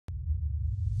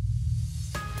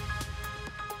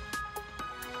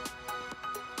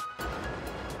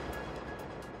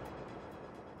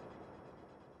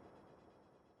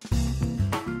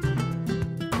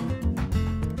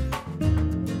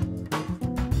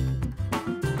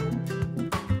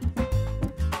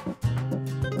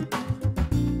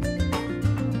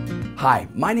Hi,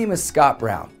 my name is Scott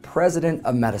Brown, President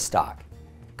of MetaStock.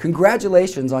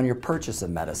 Congratulations on your purchase of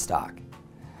MetaStock.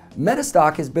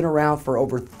 MetaStock has been around for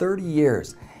over 30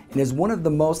 years and is one of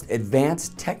the most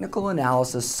advanced technical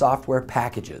analysis software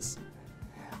packages.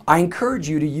 I encourage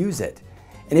you to use it,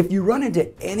 and if you run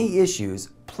into any issues,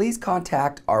 please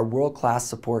contact our world-class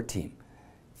support team.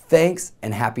 Thanks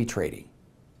and happy trading.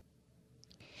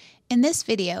 In this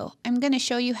video, I'm going to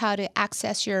show you how to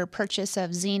access your purchase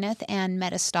of Zenith and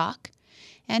MetaStock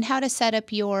and how to set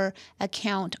up your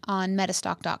account on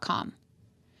MetaStock.com.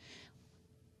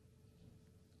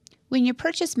 When you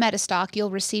purchase MetaStock,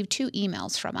 you'll receive 2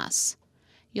 emails from us.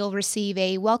 You'll receive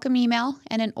a welcome email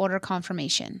and an order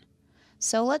confirmation.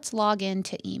 So let's log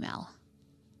into email.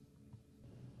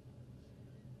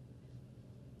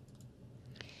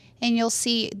 And you'll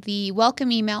see the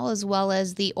welcome email as well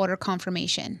as the order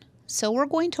confirmation. So we're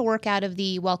going to work out of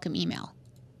the welcome email.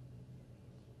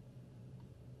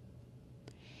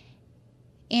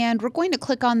 And we're going to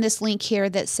click on this link here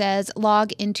that says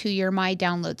log into your My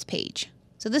Downloads page.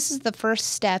 So this is the first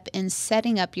step in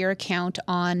setting up your account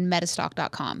on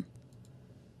MetaStock.com.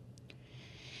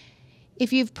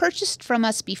 If you've purchased from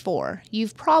us before,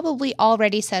 you've probably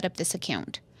already set up this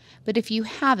account. But if you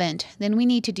haven't, then we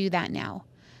need to do that now.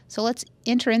 So let's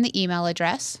enter in the email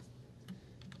address.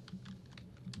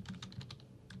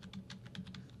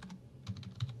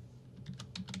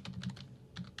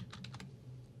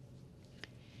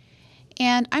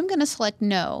 And I'm going to select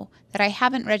no, that I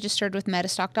haven't registered with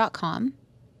MetaStock.com.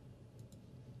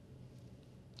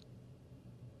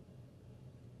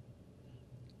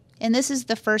 And this is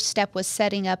the first step, was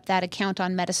setting up that account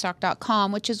on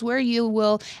MetaStock.com, which is where you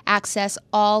will access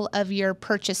all of your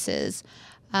purchases,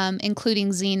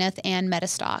 including Zenith and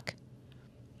MetaStock.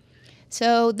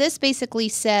 So this basically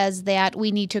says that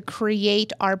we need to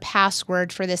create our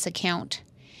password for this account.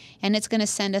 And it's going to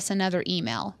send us another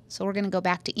email. So we're going to go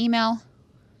back to email,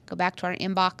 go back to our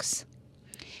inbox.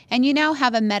 And you now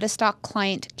have a MetaStock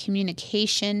client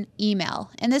communication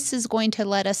email. And this is going to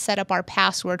let us set up our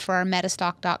password for our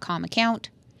MetaStock.com account.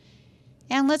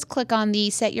 And let's click on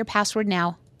the Set Your Password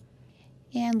Now.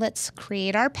 And let's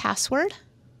create our password.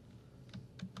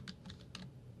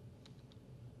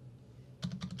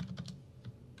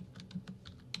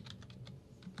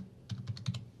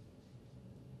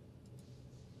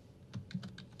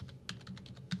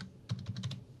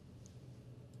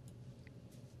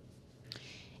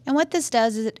 And what this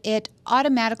does is it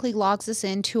automatically logs us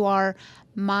into our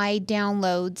My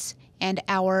Downloads and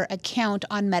our account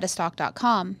on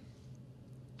MetaStock.com.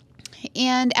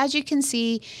 And as you can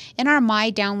see, in our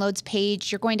My Downloads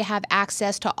page, you're going to have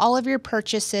access to all of your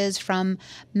purchases from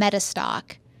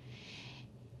MetaStock.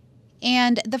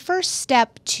 And the first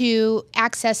step to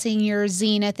accessing your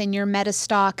Zenith and your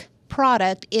MetaStock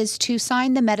product is to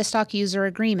sign the MetaStock user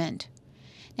agreement.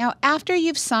 Now, after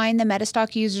you've signed the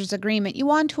MetaStock Users Agreement, you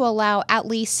want to allow at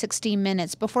least 60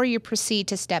 minutes before you proceed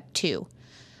to Step 2.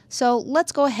 So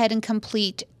let's go ahead and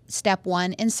complete Step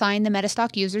 1 and sign the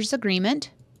MetaStock Users Agreement.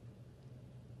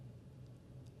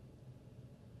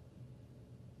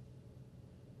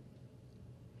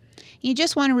 You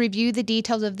just want to review the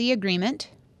details of the agreement,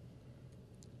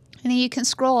 and then you can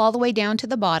scroll all the way down to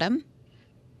the bottom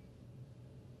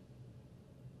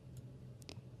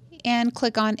and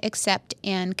click on Accept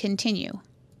and Continue.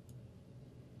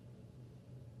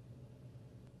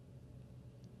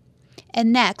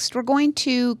 And next, we're going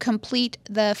to complete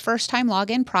the first-time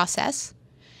login process.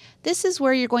 This is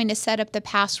where you're going to set up the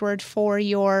password for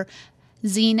your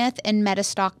Zenith and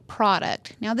MetaStock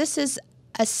product. Now, this is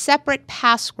a separate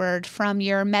password from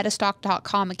your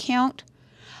MetaStock.com account.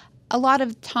 A lot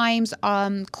of times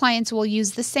clients will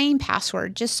use the same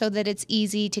password just so that it's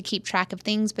easy to keep track of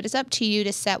things, but it's up to you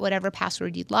to set whatever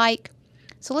password you'd like.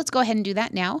 So let's go ahead and do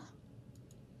that now.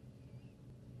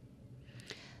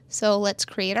 So let's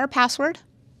create our password.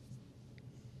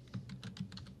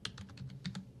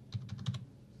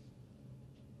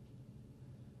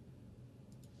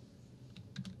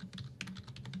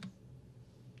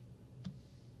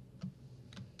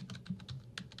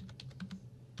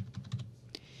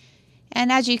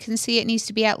 And as you can see, it needs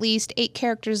to be at least 8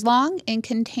 characters long and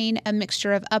contain a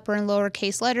mixture of upper and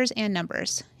lowercase letters and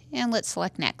numbers. And let's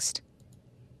select Next.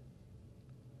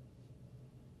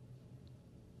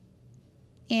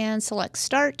 And select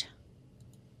Start.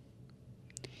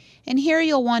 And here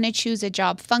you'll want to choose a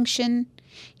job function.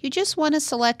 You just want to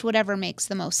select whatever makes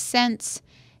the most sense.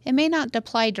 It may not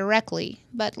apply directly,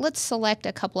 but let's select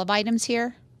a couple of items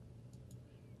here.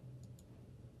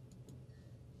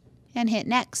 And hit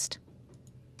Next.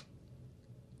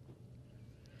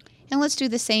 And let's do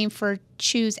the same for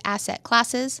choose asset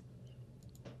classes.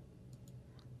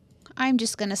 I'm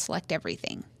just going to select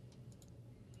everything.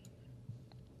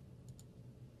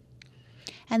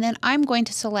 And then I'm going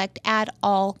to select Add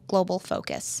All Global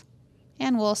Focus.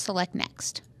 And we'll select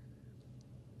Next.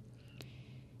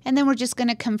 And then we're just going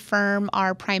to confirm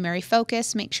our primary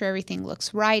focus, make sure everything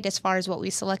looks right as far as what we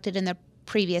selected in the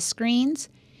previous screens.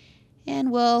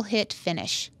 And we'll hit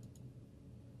Finish.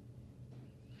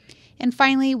 And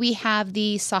finally, we have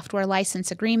the software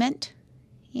license agreement.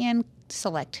 And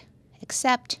select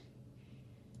Accept.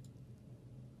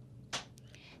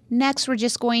 Next, we're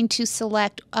just going to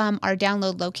select our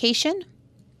download location.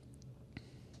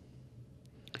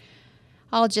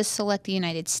 I'll just select the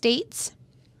United States.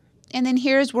 And then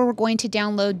here's where we're going to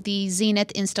download the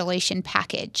Zenith installation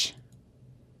package.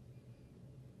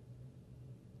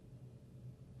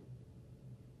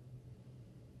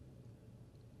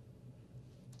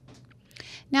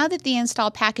 Now that the install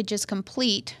package is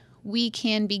complete, we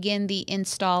can begin the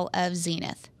install of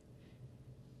Zenith.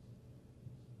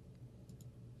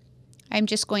 I'm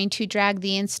just going to drag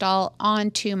the install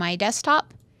onto my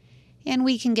desktop, and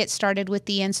we can get started with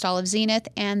the install of Zenith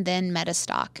and then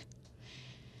MetaStock.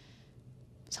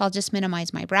 So I'll just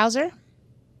minimize my browser.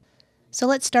 So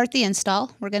let's start the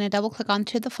install. We're going to double click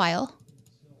onto the file.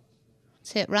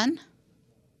 Let's hit Run.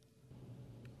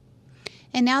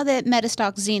 And now that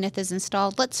MetaStock Zenith is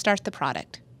installed, let's start the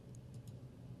product.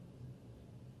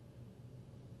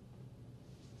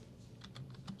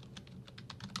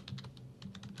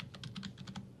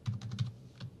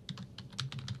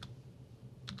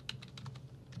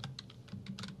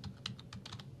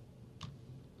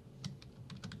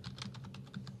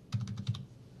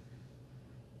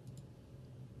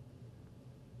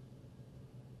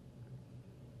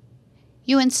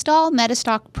 You install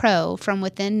MetaStock Pro from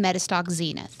within MetaStock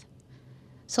Zenith.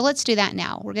 So let's do that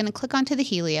now. We're going to click onto the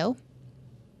Helio.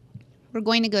 We're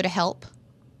going to go to Help,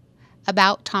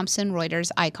 About Thomson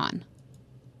Reuters icon,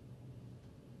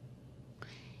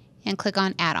 and click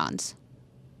on Add-ons.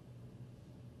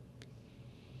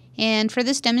 And for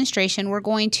this demonstration, we're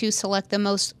going to select the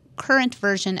most current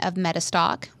version of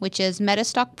MetaStock, which is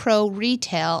MetaStock Pro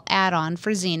Retail Add-on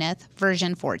for Zenith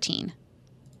version 14.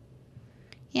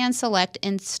 And select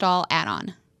Install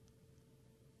Add-on.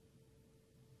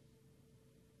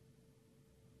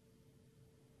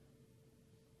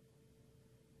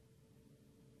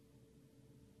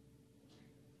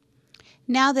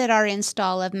 Now that our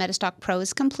install of MetaStock Pro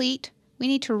is complete, we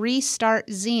need to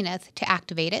restart Zenith to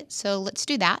activate it, so let's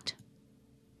do that.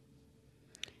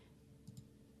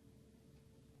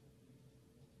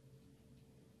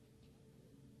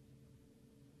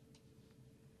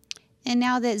 And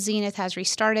now that Zenith has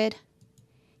restarted,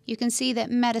 you can see that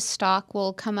MetaStock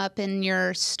will come up in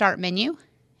your Start menu.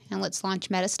 And let's launch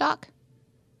MetaStock.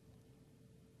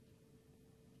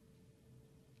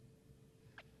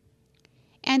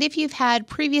 And if you've had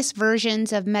previous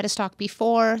versions of MetaStock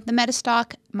before, the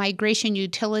MetaStock migration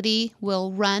utility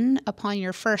will run upon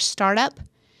your first startup.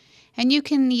 And you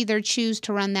can either choose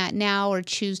to run that now or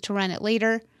choose to run it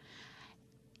later.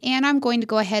 And I'm going to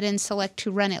go ahead and select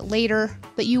to run it later,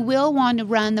 but you will want to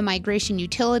run the migration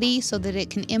utility so that it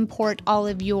can import all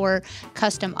of your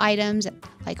custom items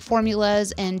like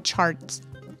formulas and charts.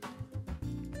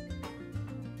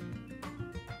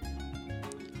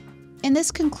 And this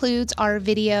concludes our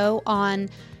video on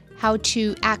how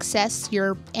to access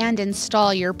and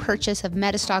install your purchase of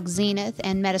MetaStock Zenith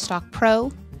and MetaStock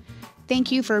Pro.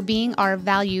 Thank you for being our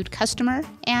valued customer,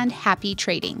 and happy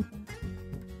trading.